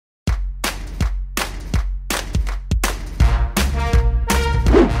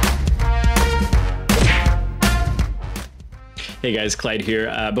Hey guys, Clyde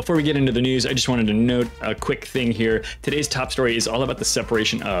here. Before we get into the news, I just wanted to note a quick thing here. Today's top story is all about the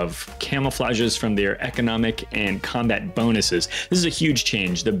separation of camouflages from their economic and combat bonuses. This is a huge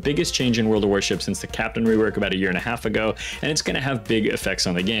change, the biggest change in World of Warships since the Captain rework about a year and a half ago, and it's going to have big effects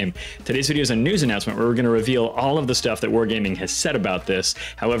on the game. Today's video is a news announcement where we're going to reveal all of the stuff that Wargaming has said about this.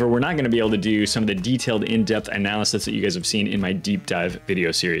 However, we're not going to be able to do some of the detailed in-depth analysis that you guys have seen in my deep dive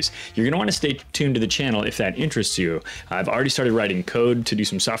video series. You're going to want to stay tuned to the channel if that interests you. I've already started writing code to do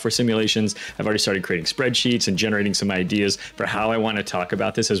some software simulations. I've already started creating spreadsheets and generating some ideas for how I want to talk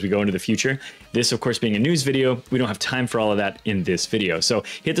about this as we go into the future. This, of course, being a news video, we don't have time for all of that in this video. So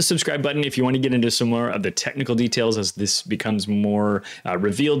hit the subscribe button if you want to get into some more of the technical details as this becomes more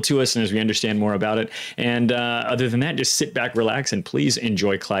revealed to us and as we understand more about it. And other than that, just sit back, relax, and please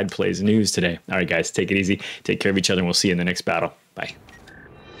enjoy Clyde Plays News today. All right, guys, take it easy. Take care of each other, and we'll see you in the next battle. Bye.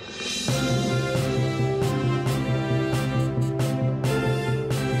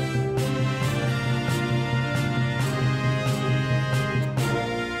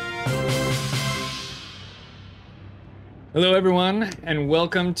 Hello everyone, and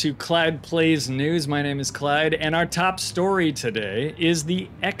welcome to Clyde Plays News. My name is Clyde, and our top story today is the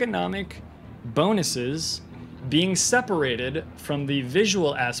economic bonuses being separated from the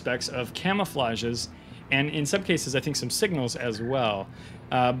visual aspects of camouflages, and in some cases I think some signals as well.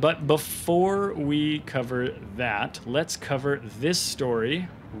 But before we cover that, let's cover this story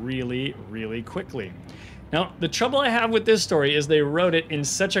really quickly. Now, the trouble I have with this story is they wrote it in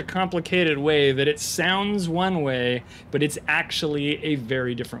such a complicated way that it sounds one way, but it's actually a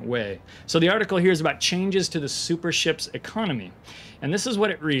very different way. So the article here is about changes to the Supership's economy. And this is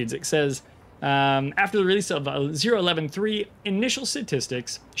what it reads. It says, after the release of 0.11.3, initial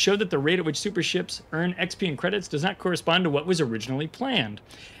statistics showed that the rate at which superships earn XP and credits does not correspond to what was originally planned.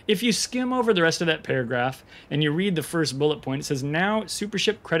 If you skim over the rest of that paragraph and you read the first bullet point, it says, now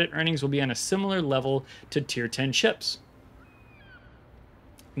supership credit earnings will be on a similar level to tier 10 ships.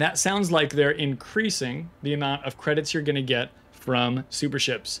 That sounds like they're increasing the amount of credits you're going to get from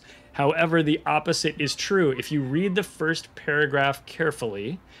superships. However, the opposite is true. If you read the first paragraph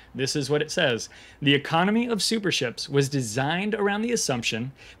carefully, this is what it says. The economy of superships was designed around the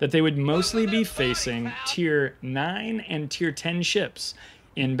assumption that they would mostly be facing tier 9 and tier 10 ships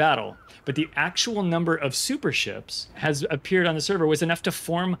in battle. But the actual number of superships has appeared on the server was enough to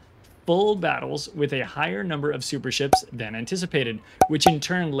form full battles with a higher number of superships than anticipated, which in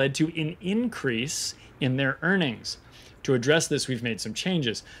turn led to an increase in their earnings. To address this, we've made some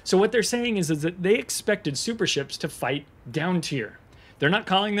changes. So what they're saying is that they expected superships to fight down tier. They're not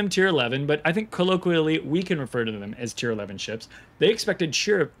calling them tier 11, but I think colloquially we can refer to them as tier 11 ships. They expected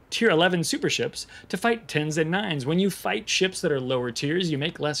tier 11 superships to fight 10s and 9s. When you fight ships that are lower tiers, you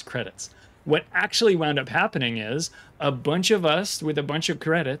make less credits. What actually wound up happening is a bunch of us with a bunch of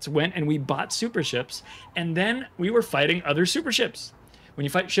credits went and we bought superships, and then we were fighting other superships. When you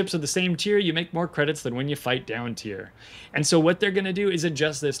fight ships of the same tier, you make more credits than when you fight down tier. And so what they're going to do is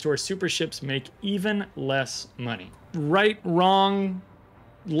adjust this to where superships make even less money. Right, wrong,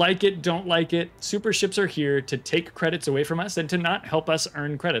 like it, don't like it, superships are here to take credits away from us and to not help us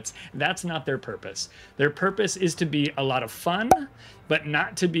earn credits. That's not their purpose. Their purpose is to be a lot of fun, but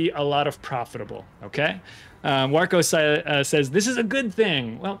not to be a lot of profitable, okay? Warco says, this is a good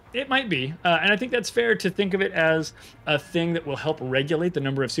thing. Well, it might be. And I think that's fair to think of it as a thing that will help regulate the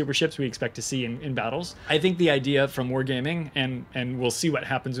number of superships we expect to see in battles. I think the idea from Wargaming, and we'll see what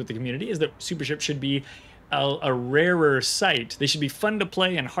happens with the community, is that superships should be a rarer sight. They should be fun to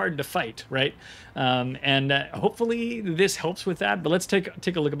play and hard to fight, right? Hopefully this helps with that, but let's take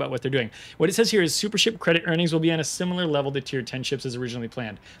a look about what they're doing. What it says here is supership credit earnings will be on a similar level to tier 10 ships as originally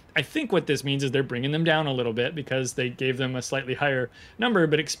planned. I think what this means is they're bringing them down a little bit because they gave them a slightly higher number,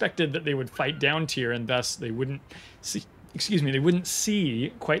 but expected that they would fight down tier and thus they wouldn't see, they wouldn't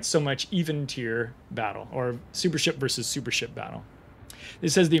see quite so much even tier battle or supership versus supership battle. It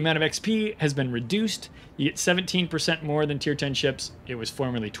says the amount of XP has been reduced. You get 17% more than tier 10 ships. It was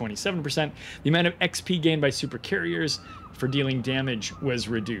formerly 27%. The amount of XP gained by super carriers for dealing damage was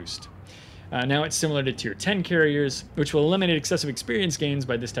reduced. Now it's similar to tier 10 carriers, which will eliminate excessive experience gains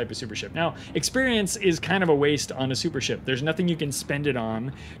by this type of supership. Now, experience is kind of a waste on a supership. There's nothing you can spend it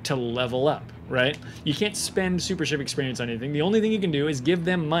on to level up, right? You can't spend supership experience on anything. The only thing you can do is give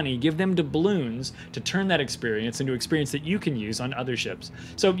them money, give them doubloons to turn that experience into experience that you can use on other ships.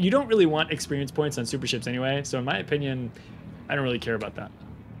 So you don't really want experience points on superships anyway. So in my opinion, I don't really care about that.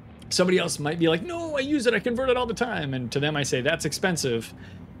 Somebody else might be like, no, I use it, I convert it all the time. And to them I say, that's expensive.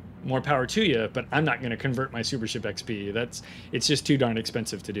 more power to you, but I'm not going to convert my Supership XP. It's just too darn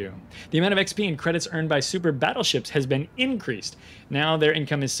expensive to do. The amount of XP and credits earned by super battleships has been increased. Now their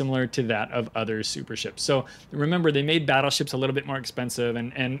income is similar to that of other superships. So remember, they made battleships a little bit more expensive,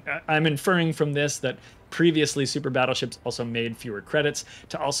 and I'm inferring from this that previously super battleships also made fewer credits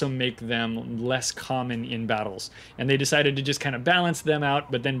to also make them less common in battles. And they decided to just kind of balance them out,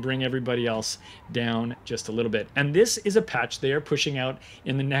 but then bring everybody else down just a little bit. And this is a patch they are pushing out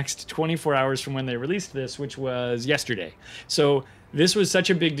in the next 24 hours from when they released this, which was yesterday. So this was such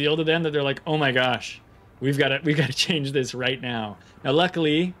a big deal to them that they're like, oh my gosh, we've got to change this right now. Now,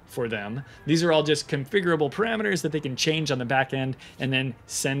 luckily for them, these are all just configurable parameters that they can change on the back end and then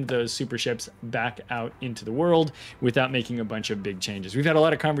send those super ships back out into the world without making a bunch of big changes. We've had a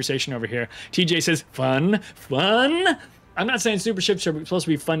lot of conversation over here. TJ says, fun, fun. I'm not saying super ships are supposed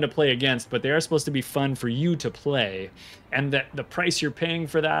to be fun to play against, but they are supposed to be fun for you to play. And that the price you're paying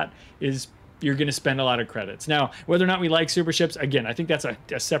for that is you're going to spend a lot of credits. Now, whether or not we like super ships, again, I think that's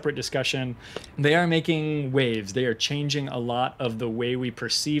a separate discussion. They are making waves. They are changing a lot of the way we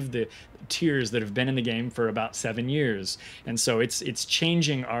perceive the tiers that have been in the game for about 7 years. And so it's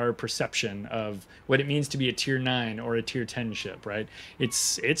changing our perception of what it means to be a tier 9 or a tier 10 ship, right?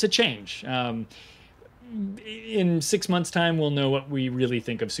 It's a change. In 6 months' time, we'll know what we really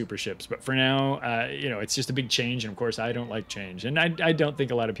think of super ships. But for now, you know, it's just a big change. And of course, I don't like change. And I don't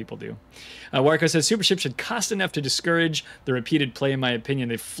think a lot of people do. Warco says, super ships should cost enough to discourage the repeated play, in my opinion.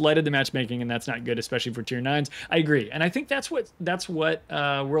 They've flooded the matchmaking, and that's not good, especially for tier 9s. I agree. And I think that's what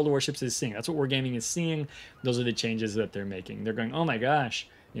World of Warships is seeing. That's what Wargaming is seeing. Those are the changes that they're making. They're going, oh my gosh,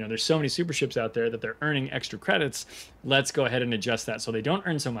 you know, there's so many super ships out there that they're earning extra credits. Let's go ahead and adjust that so they don't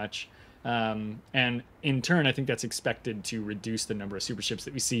earn so much. And in turn, I think that's expected to reduce the number of super ships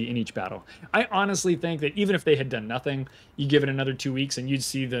that we see in each battle. I honestly think that even if they had done nothing, you give it another 2 weeks and you'd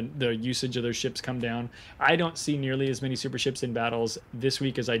see the usage of those ships come down. I don't see nearly as many super ships in battles this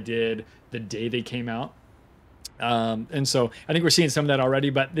week as I did the day they came out. And so I think we're seeing some of that already,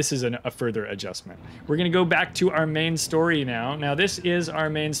 but this is a further adjustment. We're going to go back to our main story now. Now, this is our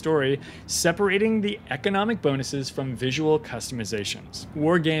main story, separating the economic bonuses from visual customizations.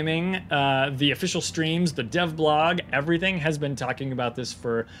 Wargaming, the official streams, the dev blog, everything has been talking about this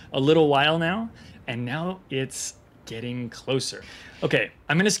for a little while now, and now it's getting closer. Okay,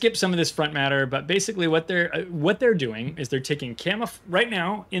 I'm going to skip some of this front matter, but basically what they're doing is they're taking right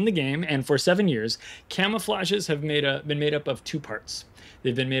now in the game, and for 7 years, camouflages have been made up of 2 parts.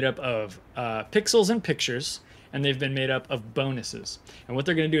 They've been made up of pixels and pictures, and they've been made up of bonuses. And what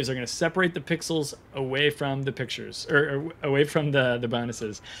they're going to do is they're going to separate the pixels away from the pictures, or away from the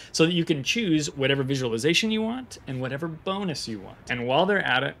bonuses, so that you can choose whatever visualization you want and whatever bonus you want. And while they're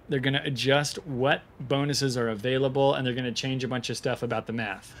at it, they're going to adjust what bonuses are available, and they're going to change a bunch of stuff about the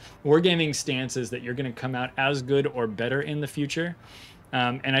math. Wargaming's stance is that you're going to come out as good or better in the future.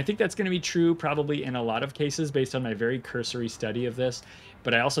 And I think that's going to be true probably in a lot of cases based on my very cursory study of this.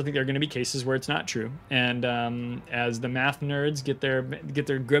 But I also think there are going to be cases where it's not true. And as the math nerds get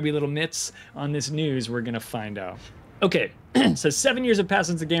their grubby little mitts on this news, we're going to find out. Okay, so 7 years have passed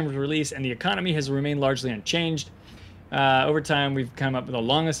since the game was released, and the economy has remained largely unchanged. Over time, we've come up with a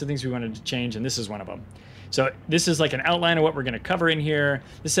long list of things we wanted to change, and this is one of them. So this is like an outline of what we're going to cover in here.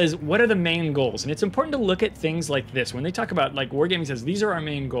 This says, what are the main goals? And it's important to look at things like this. When they talk about, like Wargaming says, these are our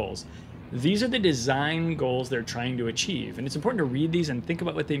main goals. These are the design goals they're trying to achieve. And it's important to read these and think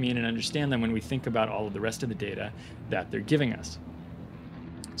about what they mean and understand them when we think about all of the rest of the data that they're giving us.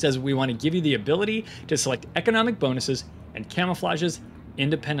 It says, we want to give you the ability to select economic bonuses and camouflages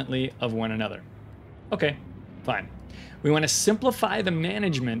independently of one another. Okay, fine. We want to simplify the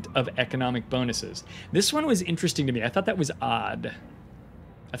management of economic bonuses. This one was interesting to me. I thought that was odd.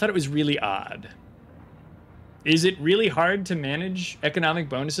 I thought it was really odd. Is it really hard to manage economic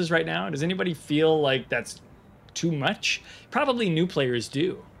bonuses right now? Does anybody feel like that's too much? Probably new players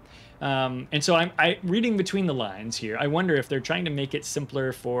do. And so I'm reading between the lines here. I wonder if they're trying to make it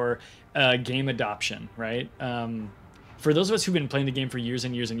simpler for game adoption, right? For those of us who've been playing the game for years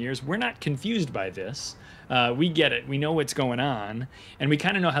and years and years, we're not confused by this. We get it. We know what's going on. And we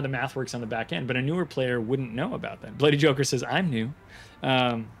kind of know how the math works on the back end. But a newer player wouldn't know about that. Bloody Joker says, I'm new,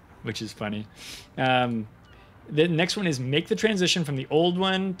 which is funny. The next one is make the transition from the old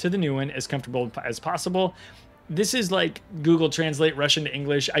one to the new one as comfortable as possible. This is like Google Translate Russian to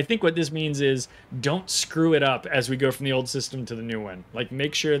English. I think what this means is don't screw it up as we go from the old system to the new one. Like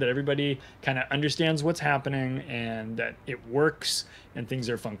make sure that everybody kind of understands what's happening and that it works and things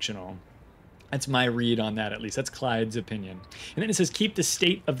are functional. That's my read on that, at least. That's Clyde's opinion. And then it says keep the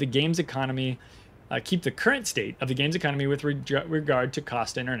state of the game's economy keep the current state of the game's economy with regard to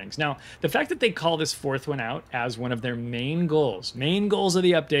cost and earnings. Now, the fact that they call this fourth one out as one of their main goals of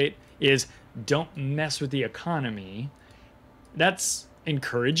the update is don't mess with the economy. That's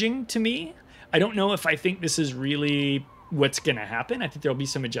encouraging to me. I don't know if I think this is really what's going to happen. I think there'll be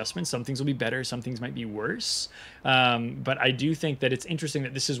some adjustments. Some things will be better. Some things might be worse. But I do think that it's interesting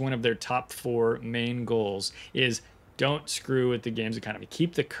that this is one of their top 4 main goals is don't screw with the game's economy.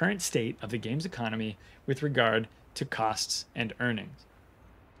 Keep the current state of the game's economy with regard to costs and earnings.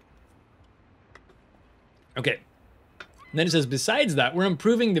 Okay. And then it says, besides that, we're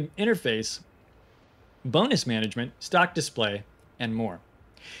improving the interface, bonus management, stock display, and more.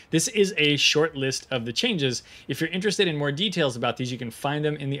 This is a short list of the changes. If you're interested in more details about these, you can find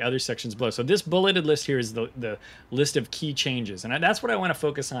them in the other sections below. So this bulleted list here is the list of key changes, and that's what I want to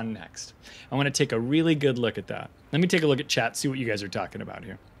focus on next. I want to take a really good look at that. Let me take a look at chat, see what you guys are talking about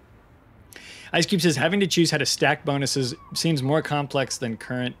here. Ice Cube says, having to choose how to stack bonuses seems more complex than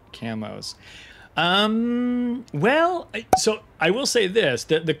current camos. Well, so I will say this,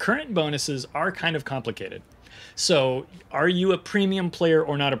 that the current bonuses are kind of complicated. So are you a premium player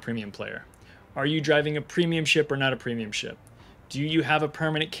or not a premium player? Are you driving a premium ship or not a premium ship? Do you have a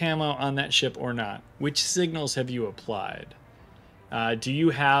permanent camo on that ship or not? Which signals have you applied? Do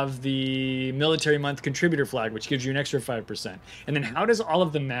you have the military month contributor flag, which gives you an extra 5%? And then how does all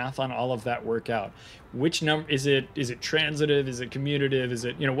of the math on all of that work out? Which number is it transitive? Is it commutative? Is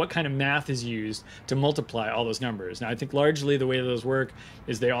it, what kind of math is used to multiply all those numbers? Now, I think largely the way those work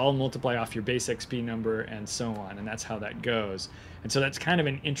is they all multiply off your base XP number and so on, and that's how that goes. And so that's kind of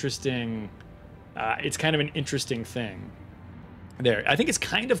an interesting, it's kind of an interesting thing. There, I think it's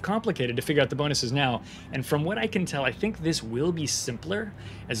kind of complicated to figure out the bonuses now, and from what I can tell, I think this will be simpler.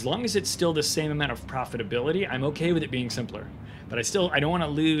 As long as it's still the same amount of profitability, I'm okay with it being simpler. But I don't want to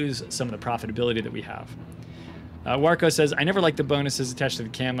lose some of the profitability that we have. Warco says, I never liked the bonuses attached to the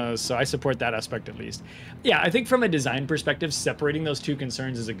camos, so I support that aspect at least. Yeah, I think from a design perspective, separating those two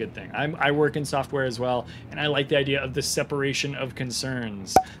concerns is a good thing. I work in software as well, and I like the idea of the separation of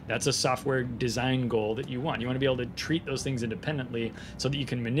concerns. That's a software design goal that you want. You want to be able to treat those things independently so that you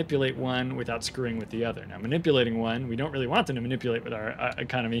can manipulate one without screwing with the other. Now, manipulating one, we don't really want them to manipulate with our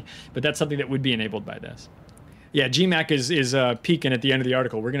economy, but that's something that would be enabled by this. Yeah, GMAC is peeking at the end of the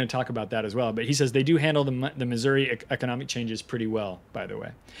article. We're going to talk about that as well. But he says they do handle the Missouri economic changes pretty well, by the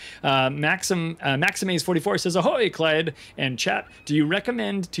way. Maximaze44 says, ahoy, Clyde. And chat, do you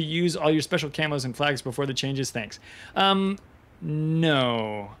recommend to use all your special camos and flags before the changes? Thanks.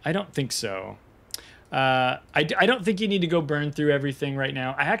 No, I don't think so. I don't think you need to go burn through everything right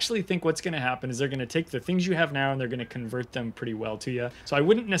now. I actually think what's going to happen is they're going to take the things you have now and they're going to convert them pretty well to you. So I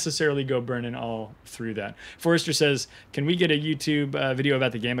wouldn't necessarily go burning all through that. Forrester says, can we get a YouTube video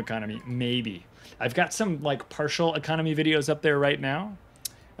about the game economy? Maybe. I've got some partial economy videos up there right now.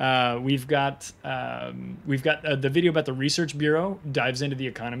 We've got the video about the Research Bureau dives into the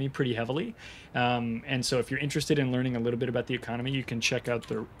economy pretty heavily. And so if you're interested in learning a little bit about the economy, you can check out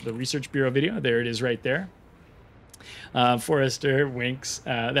the Research Bureau video. There it is right there. Forrester winks.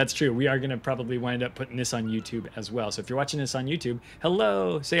 That's true. We are going to probably wind up putting this on YouTube as well. So if you're watching this on YouTube,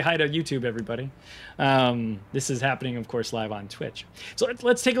 hello, say hi to YouTube, everybody. This is happening, of course, live on Twitch. So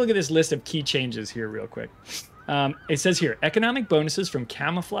let's take a look at this list of key changes here real quick. It says here, economic bonuses from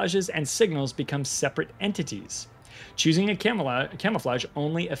camouflages and signals become separate entities. Choosing a camouflage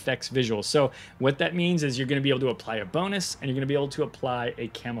only affects visuals. So what that means is you're going to be able to apply a bonus and you're going to be able to apply a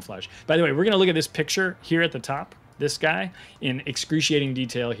camouflage. By the way, we're going to look at this picture here at the top, this guy, in excruciating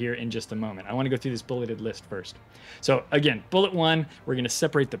detail here in just a moment. I want to go through this bulleted list first. So again, bullet 1, we're going to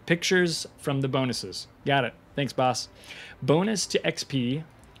separate the pictures from the bonuses. Got it. Thanks, boss. Bonus to XP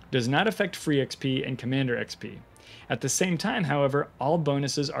does not affect free XP and commander XP. At the same time, however, all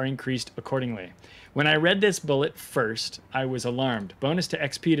bonuses are increased accordingly. When I read this bullet first, I was alarmed. Bonus to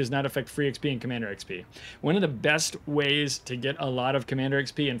XP does not affect free XP and commander XP. One of the best ways to get a lot of commander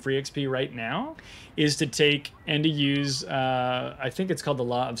XP and free XP right now is to take and to use, I think it's called the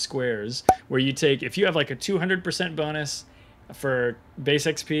law of squares, where you take, if you have like a 200% bonus for base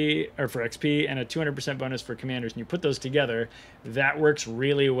XP or for XP and a 200% bonus for commanders, and you put those together, that works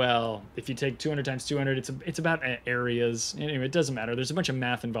really well. If you take 200 times 200, it's about areas. Anyway, it doesn't matter. There's a bunch of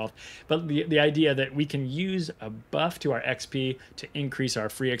math involved, but the idea that we can use a buff to our XP to increase our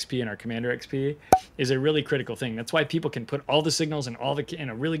free XP and our commander XP is a really critical thing. That's why people can put all the signals and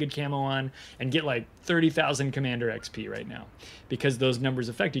a really good camo on and get like 30,000 commander XP right now, because those numbers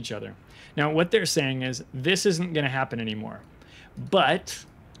affect each other. Now, what they're saying is this isn't going to happen anymore. But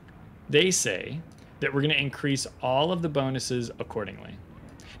they say that we're going to increase all of the bonuses accordingly.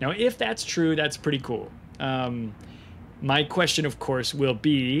 Now, if that's true, that's pretty cool. My question, of course, will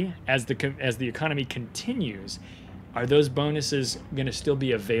be, as the economy continues, are those bonuses going to still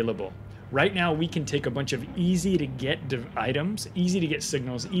be available? Right now, we can take a bunch of easy to get items, easy to get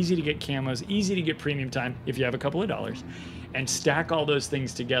signals, easy to get camos, easy to get premium time if you have a couple of dollars, and stack all those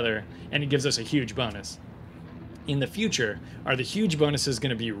things together, and it gives us a huge bonus. In the future, are the huge bonuses going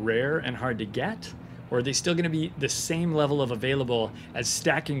to be rare and hard to get? Or are they still going to be the same level of available as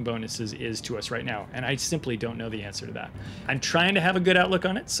stacking bonuses is to us right now? And I simply don't know the answer to that. I'm trying to have a good outlook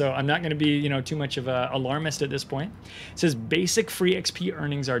on it, so I'm not going to be, too much of an alarmist at this point. It says basic free XP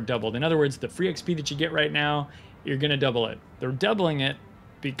earnings are doubled. In other words, the free XP that you get right now, you're going to double it. They're doubling it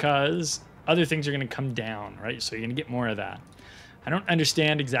because other things are going to come down, right? So you're going to get more of that. I don't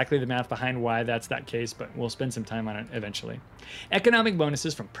understand exactly the math behind why that's that case, but we'll spend some time on it eventually. Economic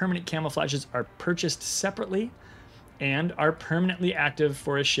bonuses from permanent camouflages are purchased separately and are permanently active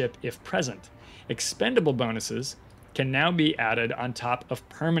for a ship if present. Expendable bonuses can now be added on top of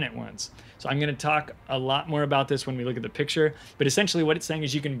permanent ones. So I'm going to talk a lot more about this when we look at the picture, but essentially what it's saying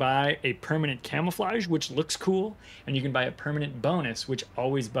is you can buy a permanent camouflage, which looks cool, and you can buy a permanent bonus, which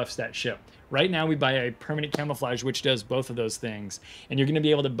always buffs that ship. Right now we buy a permanent camouflage, which does both of those things, and you're going to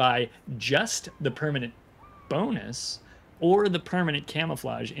be able to buy just the permanent bonus or the permanent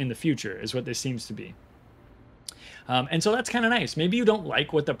camouflage in the future, is what this seems to be. And so that's kind of nice. Maybe you don't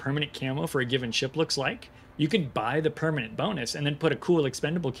like what the permanent camo for a given ship looks like. You could buy the permanent bonus and then put a cool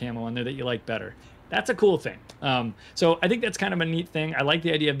expendable camo on there that you like better. That's a cool thing. So I think that's kind of a neat thing. I like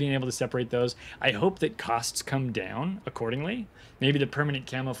the idea of being able to separate those. I hope that costs come down accordingly. Maybe the permanent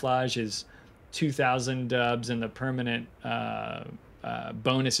camouflage is 2,000 dubs and the permanent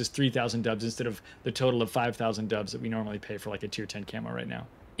bonus is 3,000 dubs instead of the total of 5,000 dubs that we normally pay for like a tier 10 camo right now.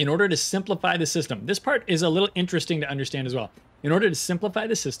 In order to simplify the system, this part is a little interesting to understand as well. In order to simplify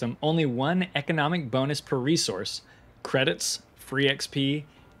the system, only one economic bonus per resource, credits, free XP,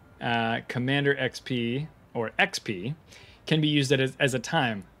 commander XP, or XP, can be used as a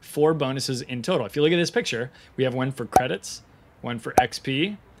time. 4 bonuses in total. If you look at this picture, we have one for credits, one for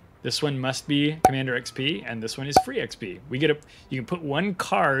XP. This one must be commander XP, and this one is free XP. You can put one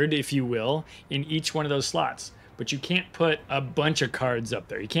card, if you will, in each one of those slots. But you can't put a bunch of cards up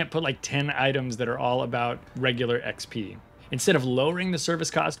there. You can't put like 10 items that are all about regular XP. Instead of lowering the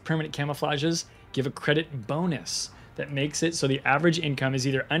service cost, permanent camouflages give a credit bonus that makes it so the average income is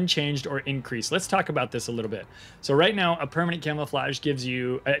either unchanged or increased. Let's talk about this a little bit. So right now, a permanent camouflage gives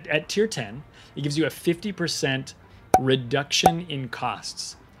you, at tier 10, it gives you a 50% reduction in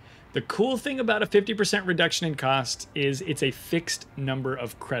costs. The cool thing about a 50% reduction in cost is it's a fixed number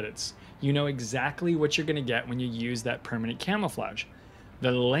of credits. You know exactly what you're going to get when you use that permanent camouflage.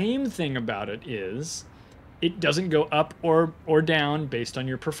 The lame thing about it is it doesn't go up or down based on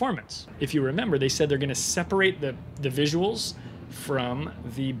your performance. If you remember, they said they're going to separate the visuals from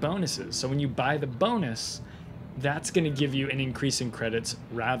the bonuses. So when you buy the bonus, that's going to give you an increase in credits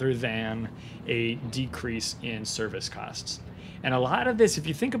rather than a decrease in service costs. And a lot of this, if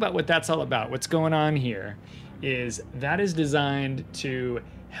you think about what that's all about, what's going on here is that is designed to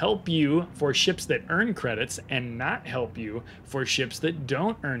help you for ships that earn credits and not help you for ships that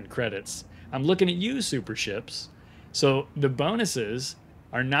don't earn credits. I'm looking at you, Superships. So the bonuses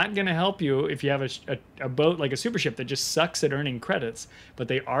are not going to help you if you have a boat like a Supership that just sucks at earning credits, but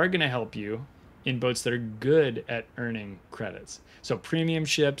they are going to help you in boats that are good at earning credits. So premium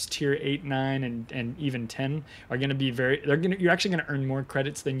ships, tier 8, 9, and even 10 are going to be you're actually going to earn more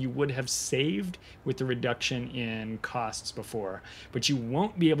credits than you would have saved with the reduction in costs before. But you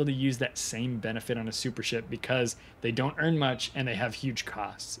won't be able to use that same benefit on a Supership because they don't earn much and they have huge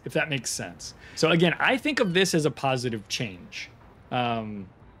costs, if that makes sense. So again, I think of this as a positive change. I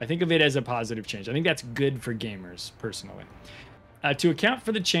think of it as a positive change. I think that's good for gamers, personally. To account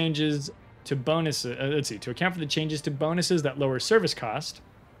for the changes to bonuses, to account for the changes to bonuses that lower service cost,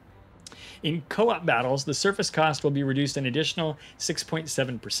 in co-op battles, the service cost will be reduced an additional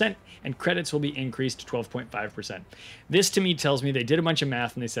 6.7%, and credits will be increased to 12.5%. This, to me, tells me they did a bunch of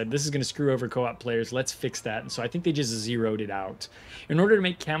math, and they said, this is going to screw over co-op players, let's fix that. And so I think they just zeroed it out. In order to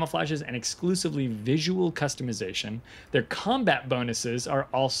make camouflages an exclusively visual customization, their combat bonuses are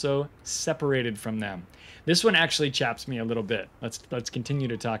also separated from them. This one actually chaps me a little bit. Let's continue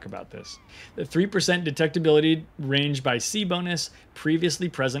to talk about this. The 3% detectability range by sea bonus, previously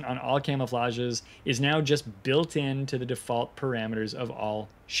present on all camouflages, is now just built into the default parameters of all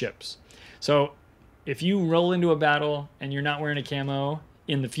ships. So if you roll into a battle and you're not wearing a camo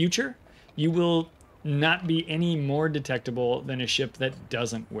in the future, you will not be any more detectable than a ship that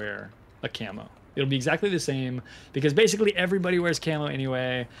doesn't wear a camo. It'll be exactly the same because basically everybody wears camo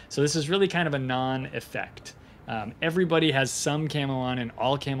anyway. So this is really kind of a non-effect. Everybody has some camo on, and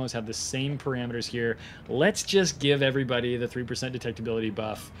all camos have the same parameters here. Let's just give everybody the 3% detectability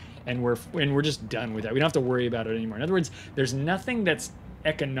buff, and we're just done with that. We don't have to worry about it anymore. In other words, there's nothing that's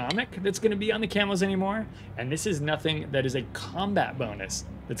economic that's going to be on the camos anymore, and this is nothing that is a combat bonus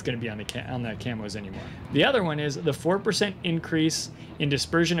that's going to be on the camos anymore. The other one is the 4% increase in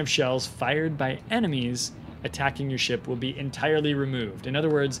dispersion of shells fired by enemies attacking your ship will be entirely removed. In other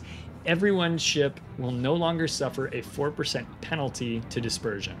words, everyone's ship will no longer suffer a 4% penalty to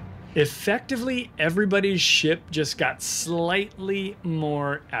dispersion. Effectively, everybody's ship just got slightly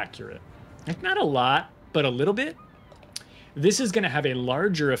more accurate. Like, not a lot, but a little bit. This is going to have a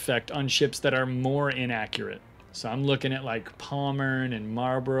larger effect on ships that are more inaccurate. So I'm looking at like Pommern and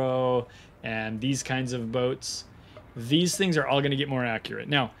Marlborough and these kinds of boats. These things are all going to get more accurate.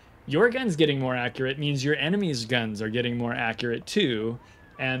 Now, your gun's getting more accurate means your enemy's guns are getting more accurate too,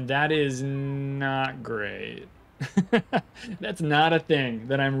 and that is not great. That's not a thing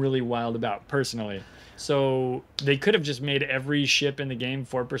that I'm really wild about personally. So they could have just made every ship in the game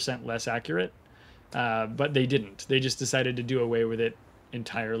 4% less accurate. But they didn't. They just decided to do away with it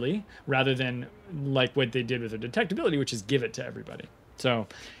entirely, rather than like what they did with their detectability, which is give it to everybody. So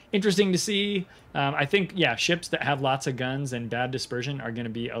interesting to see. I think, yeah, ships that have lots of guns and bad dispersion are going to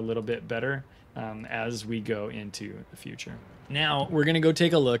be a little bit better as we go into the future. Now we're going to go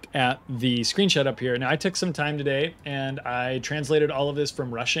take a look at the screenshot up here. Now I took some time today and I translated all of this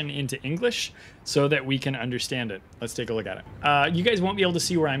from Russian into English so that we can understand it. Let's take a look at it. You guys won't be able to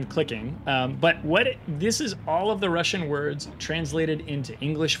see where I'm clicking, but this is all of the Russian words translated into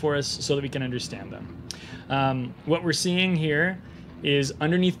English for us so that we can understand them. What we're seeing here is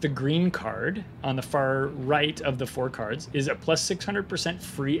underneath the green card on the far right of the 4 cards is a plus 600%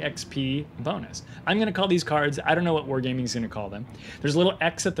 free XP bonus. I'm going to call these cards, I don't know what Wargaming is going to call them. There's a little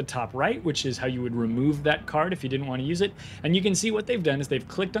X at the top right, which is how you would remove that card if you didn't want to use it. And you can see what they've done is they've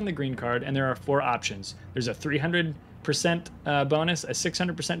clicked on the green card and there are 4 options. There's a 300% bonus, a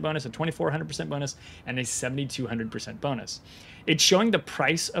 600% bonus, a 2400% bonus, and a 7200% bonus. It's showing the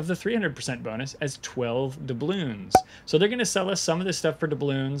price of the 300% bonus as 12 doubloons. So they're going to sell us some of this stuff for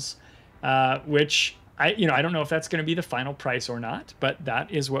doubloons, which I don't know if that's going to be the final price or not, but that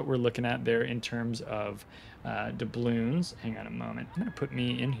is what we're looking at there in terms of doubloons. Hang on a moment. I'm going to put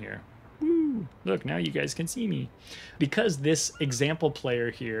me in here. Woo! Look, now you guys can see me. Because this example player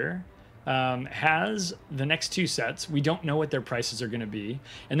here has the next 2 sets, we don't know what their prices are going to be,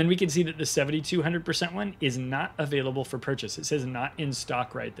 and then we can see that the 7200% one is not available for purchase. It says not in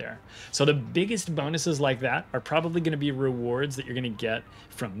stock right there. So the biggest bonuses like that are probably going to be rewards that you're going to get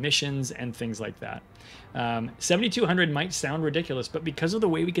from missions and things like that. 7200 might sound ridiculous, but because of the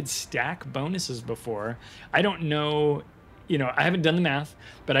way we could stack bonuses before, I don't know. I haven't done the math,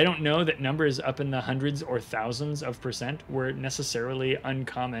 but I don't know that numbers up in the hundreds or thousands of percent were necessarily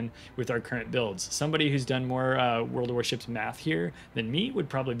uncommon with our current builds. Somebody who's done more World of Warships math here than me would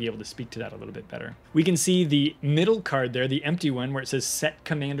probably be able to speak to that a little bit better. We can see the middle card there, the empty one, where it says Set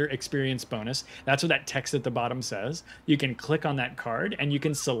Commander Experience Bonus. That's what that text at the bottom says. You can click on that card and you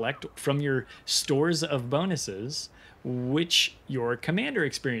can select from your stores of bonuses which your commander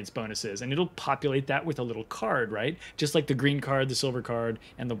experience bonus is, and it'll populate that with a little card, right? Just like the green card, the silver card,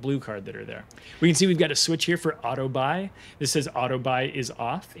 and the blue card that are there. We can see we've got a switch here for auto buy. This says auto buy is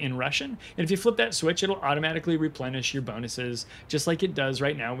off in Russian, and if you flip that switch, it'll automatically replenish your bonuses just like it does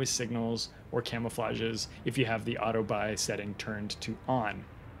right now with signals or camouflages if you have the auto buy setting turned to on.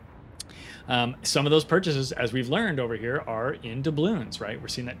 Some of those purchases, as we've learned over here, are in doubloons, right? We're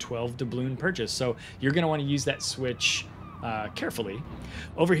seeing that 12 doubloon purchase. So you're going to want to use that switch carefully.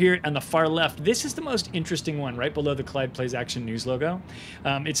 Over here on the far left, this is the most interesting one, right below the Clyde Plays Action News logo.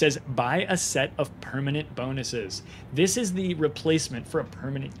 It says, buy a set of permanent bonuses. This is the replacement for a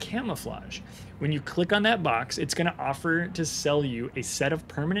permanent camouflage. When you click on that box, it's going to offer to sell you a set of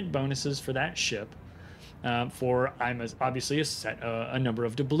permanent bonuses for that ship. For obviously a number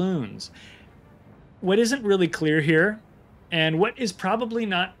of doubloons. What isn't really clear here, and what is probably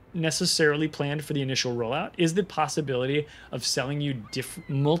not necessarily planned for the initial rollout, is the possibility of selling you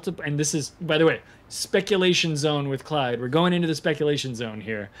multiple. And this is, by the way, speculation zone with Clyde. We're going into the speculation zone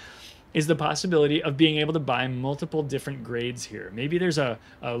here. Is the possibility of being able to buy multiple different grades here. Maybe there's a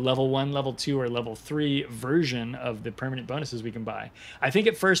level 1, level 2, or level 3 version of the permanent bonuses we can buy. I think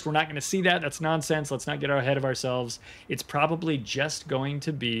at first we're not going to see that. That's nonsense. Let's not get ahead of ourselves. It's probably just going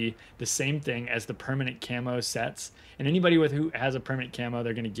to be the same thing as the permanent camo sets. And anybody who has a permanent camo,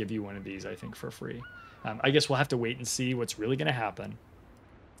 they're going to give you one of these, I think, for free. I guess we'll have to wait and see what's really going to happen.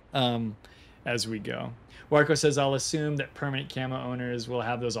 as we go. Warco says, I'll assume that permanent camo owners will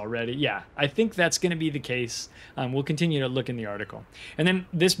have those already. Yeah, I think that's going to be the case. We'll continue to look in the article. And then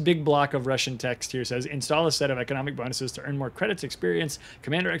this big block of Russian text here says, install a set of economic bonuses to earn more credits, experience,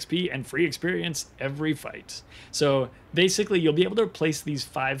 commander XP, and free experience every fight. So basically, you'll be able to place these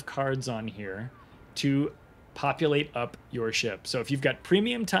 5 cards on here to populate up your ship. So if you've got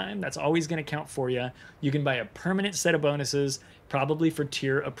premium time, that's always going to count for you. You can buy a permanent set of bonuses, probably for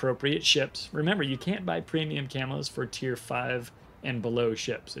tier appropriate ships. Remember, you can't buy premium camos for tier 5 and below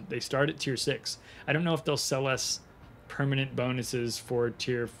ships. They start at tier 6. I don't know if they'll sell us permanent bonuses for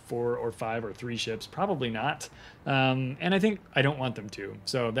tier 4 or 5 or 3 ships. Probably not. And I think I don't want them to.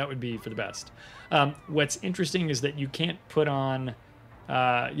 So that would be for the best. What's interesting is that you can't put on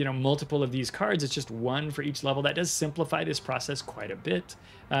multiple of these cards. It's just one for each level. That does simplify this process quite a bit,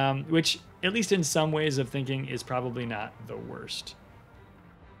 which, at least in some ways of thinking, is probably not the worst.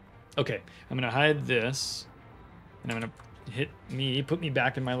 Okay, I'm going to hide this, and I'm going to put me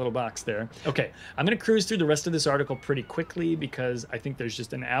back in my little box there. Okay, I'm going to cruise through the rest of this article pretty quickly because I think there's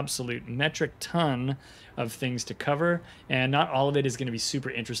just an absolute metric ton of things to cover, and not all of it is going to be super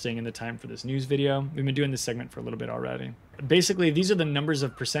interesting in the time for this news video. We've been doing this segment for a little bit already. Basically, these are the numbers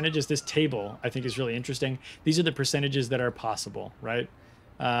of percentages. This table, I think, is really interesting. These are the percentages that are possible, right?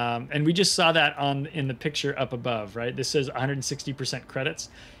 And we just saw that in the picture up above, right? This says 160% credits.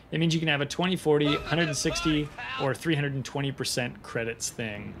 It means you can have a 20, 40, 160, or 320% credits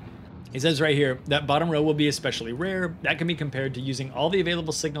thing. It says right here, that bottom row will be especially rare. That can be compared to using all the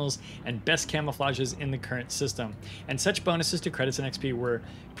available signals and best camouflages in the current system. And such bonuses to credits and XP were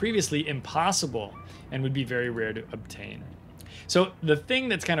previously impossible and would be very rare to obtain. So the thing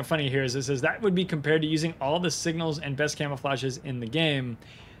that's kind of funny here is it says that would be compared to using all the signals and best camouflages in the game,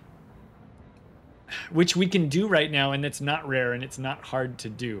 which we can do right now, and it's not rare and it's not hard to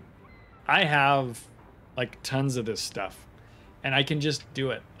do. I have like tons of this stuff, and I can just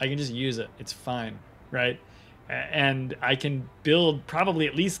do it. I can just use it. It's fine, right? And I can build probably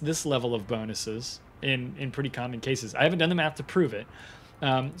at least this level of bonuses in pretty common cases. I haven't done the math to prove it.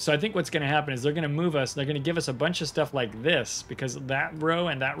 So I think what's going to happen is they're going to move us. They're going to give us a bunch of stuff like this, because that row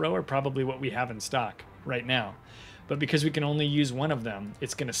and that row are probably what we have in stock right now. But because we can only use one of them,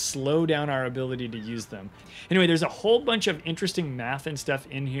 it's going to slow down our ability to use them. Anyway, there's a whole bunch of interesting math and stuff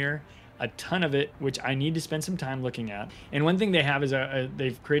in here, a ton of it, which I need to spend some time looking at. And one thing they have is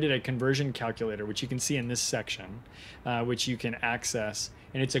they've created a conversion calculator, which you can see in this section, which you can access.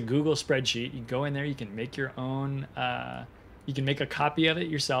 And it's a Google spreadsheet. You go in there, you can make your own, you can make a copy of it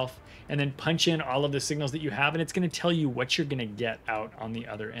yourself, and then punch in all of the signals that you have, and it's going to tell you what you're going to get out on the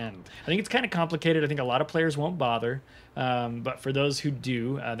other end. I think it's kind of complicated. I think a lot of players won't bother, but for those who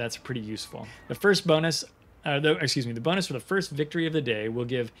do, that's pretty useful. The first bonus, the bonus for the first victory of the day will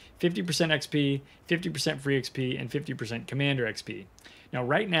give 50% XP, 50% free XP, and 50% commander XP. Now,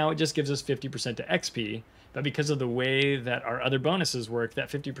 right now, it just gives us 50% to XP, but because of the way that our other bonuses work, that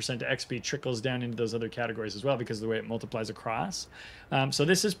 50% to XP trickles down into those other categories as well because of the way it multiplies across. So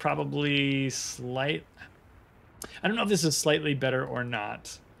this is probably I don't know if this is slightly better or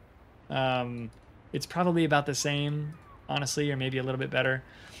not. It's probably about the same, honestly, or maybe a little bit better.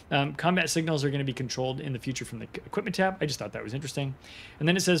 Combat signals are going to be controlled in the future from the equipment tab. I just thought that was interesting. And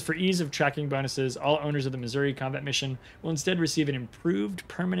then it says, for ease of tracking bonuses, all owners of the Missouri combat mission will instead receive an improved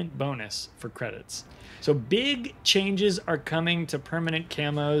permanent bonus for credits. So big changes are coming to permanent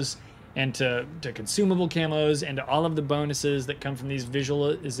camos and to consumable camos and to all of the bonuses that come from these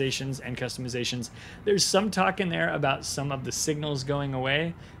visualizations and customizations. There's some talk in there about some of the signals going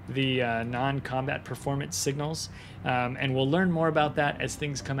away, the non-combat performance signals, and we'll learn more about that as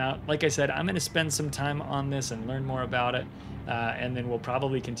things come out. Like I said, I'm going to spend some time on this and learn more about it, and then we'll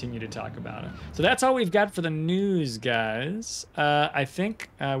probably continue to talk about it. So that's all we've got for the news, guys. I think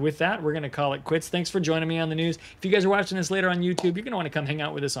with that, we're going to call it quits. Thanks for joining me on the news. If you guys are watching this later on YouTube, you're going to want to come hang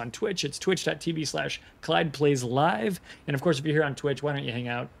out with us on Twitch. It's twitch.tv/ClydePlaysLive. And of course, if you're here on Twitch, why don't you hang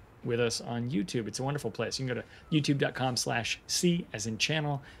out with us on YouTube? It's a wonderful place. You can go to youtube.com/C as in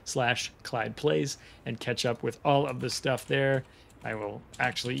channel /ClydePlays and catch up with all of the stuff there. I will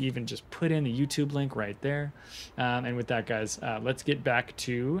actually even just put in the YouTube link right there. And with that, guys, let's get back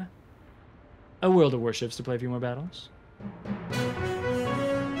to a World of Warships to play a few more battles.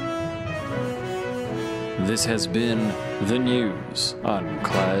 This has been the news on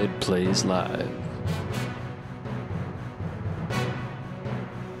Clyde Plays Live.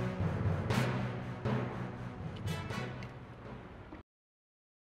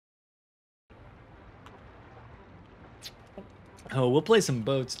 Oh, we'll play some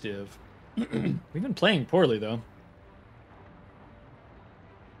boats, Div. We've been playing poorly, though.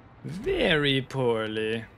 Very poorly.